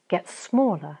reactions, gets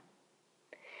smaller.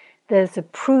 There's a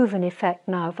proven effect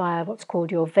now via what's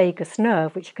called your vagus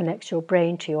nerve, which connects your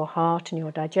brain to your heart and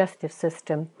your digestive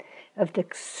system, of the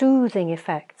soothing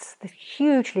effects, the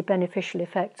hugely beneficial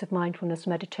effects of mindfulness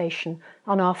meditation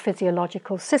on our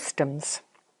physiological systems.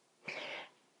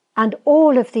 And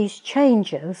all of these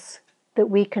changes that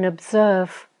we can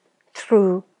observe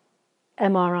through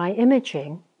MRI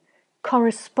imaging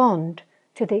correspond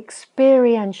to the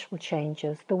experiential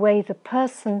changes, the way the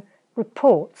person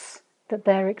reports that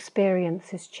their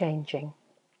experience is changing.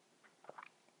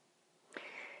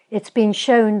 It's been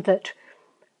shown that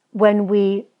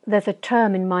there's a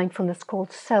term in mindfulness called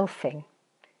selfing.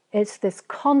 It's this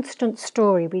constant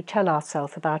story we tell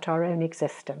ourselves about our own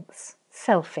existence.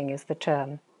 Selfing is the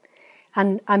term.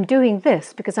 And I'm doing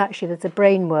this because actually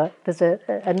there's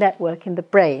a network in the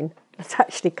brain that's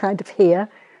actually kind of here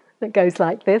that goes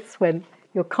like this when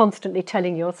you're constantly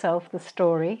telling yourself the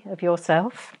story of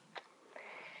yourself.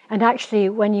 And actually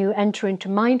when you enter into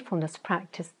mindfulness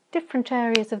practice, different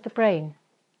areas of the brain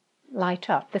light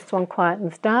up. This one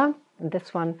quietens down and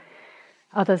this one,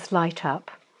 others light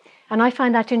up. And I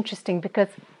find that interesting because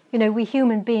we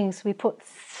human beings, we put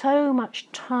so much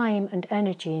time and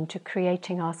energy into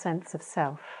creating our sense of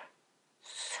self.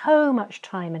 So much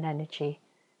time and energy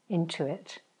into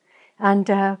it. And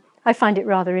I find it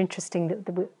rather interesting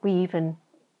that we even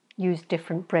use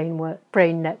different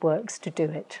brain networks to do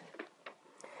it.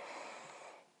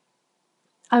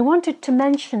 I wanted to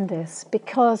mention this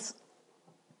because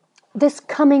this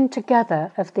coming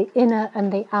together of the inner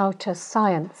and the outer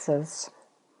sciences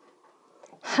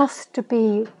has to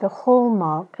be the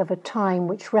hallmark of a time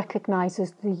which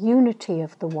recognizes the unity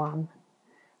of the one,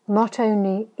 not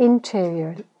only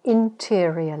interiorly,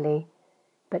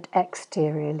 but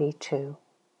exteriorly too.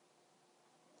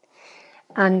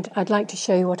 And I'd like to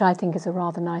show you what I think is a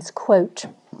rather nice quote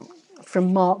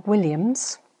from Mark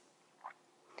Williams.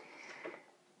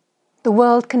 The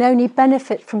world can only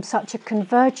benefit from such a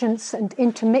convergence and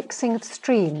intermixing of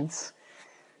streams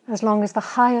as long as the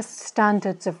highest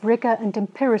standards of rigour and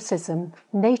empiricism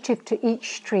native to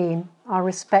each stream are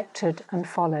respected and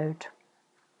followed.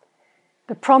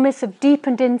 The promise of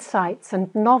deepened insights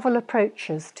and novel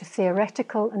approaches to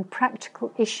theoretical and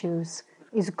practical issues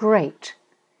is great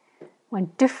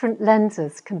when different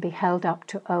lenses can be held up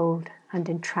to old and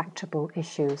intractable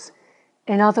issues.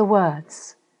 In other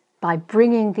words, by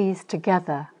bringing these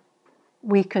together,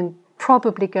 we can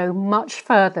probably go much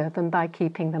further than by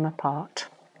keeping them apart.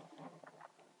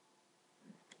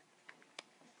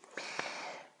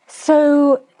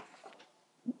 So,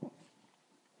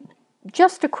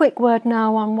 just a quick word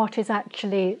now on what is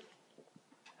actually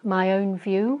my own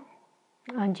view,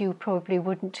 and you probably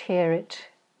wouldn't hear it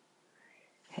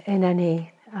in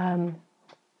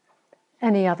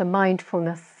any other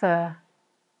mindfulness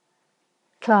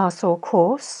class or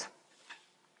course.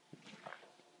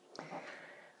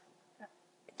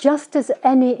 Just as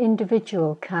any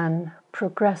individual can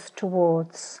progress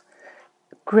towards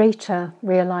greater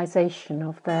realization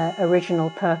of their original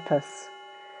purpose,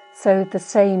 so the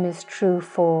same is true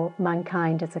for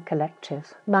mankind as a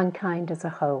collective, mankind as a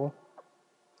whole.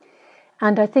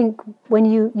 And I think when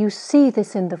you see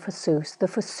this in the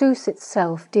Fusūs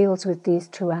itself deals with these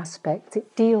two aspects.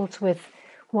 It deals with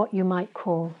what you might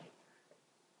call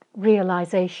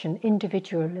realization,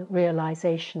 individual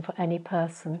realization for any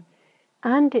person,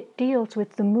 and it deals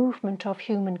with the movement of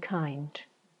humankind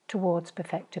towards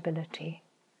perfectibility.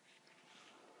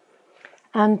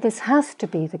 And this has to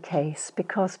be the case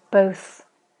because both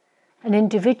an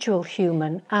individual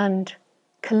human and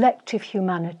collective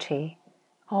humanity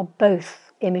are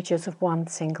both images of one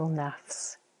single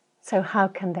nafs. So how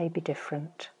can they be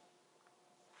different?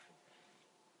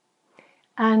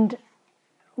 And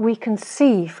we can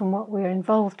see from what we're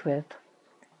involved with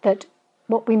that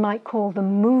what we might call the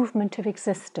movement of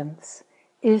existence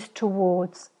is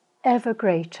towards ever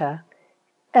greater,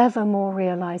 ever more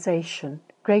realization,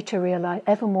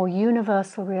 ever more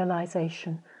universal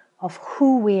realization of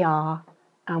who we are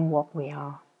and what we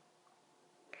are.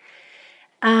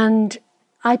 And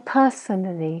I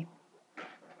personally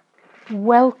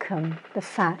welcome the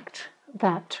fact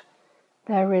that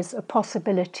there is a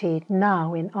possibility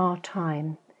now in our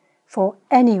time for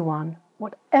anyone,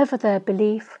 whatever their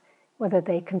belief, whether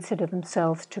they consider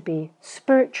themselves to be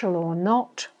spiritual or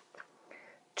not,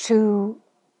 to,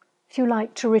 if you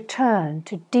like, to return,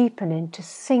 to deepen in, to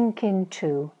sink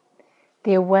into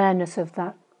the awareness of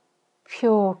that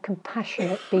pure,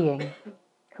 compassionate being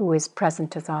who is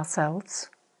present as ourselves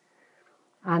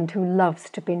and who loves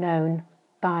to be known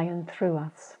by and through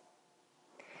us.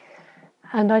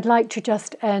 And I'd like to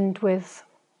just end with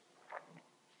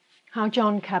how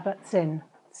John Kabat-Zinn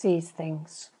sees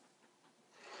things.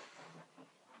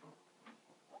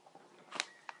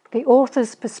 The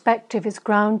author's perspective is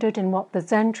grounded in what the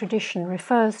Zen tradition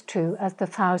refers to as the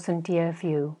 1,000-year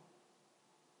view.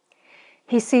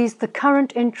 He sees the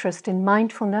current interest in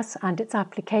mindfulness and its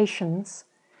applications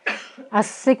as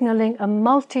signaling a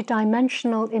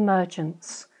multidimensional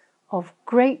emergence of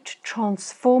great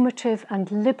transformative and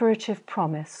liberative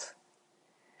promise,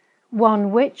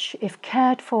 one which, if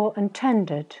cared for and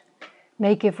tended,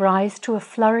 may give rise to a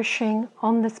flourishing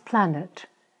on this planet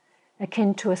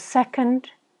akin to a second,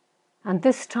 and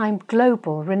this time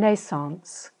global,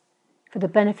 renaissance for the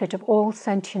benefit of all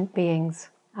sentient beings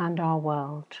and our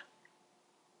world.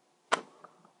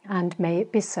 And may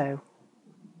it be so.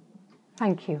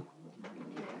 Thank you.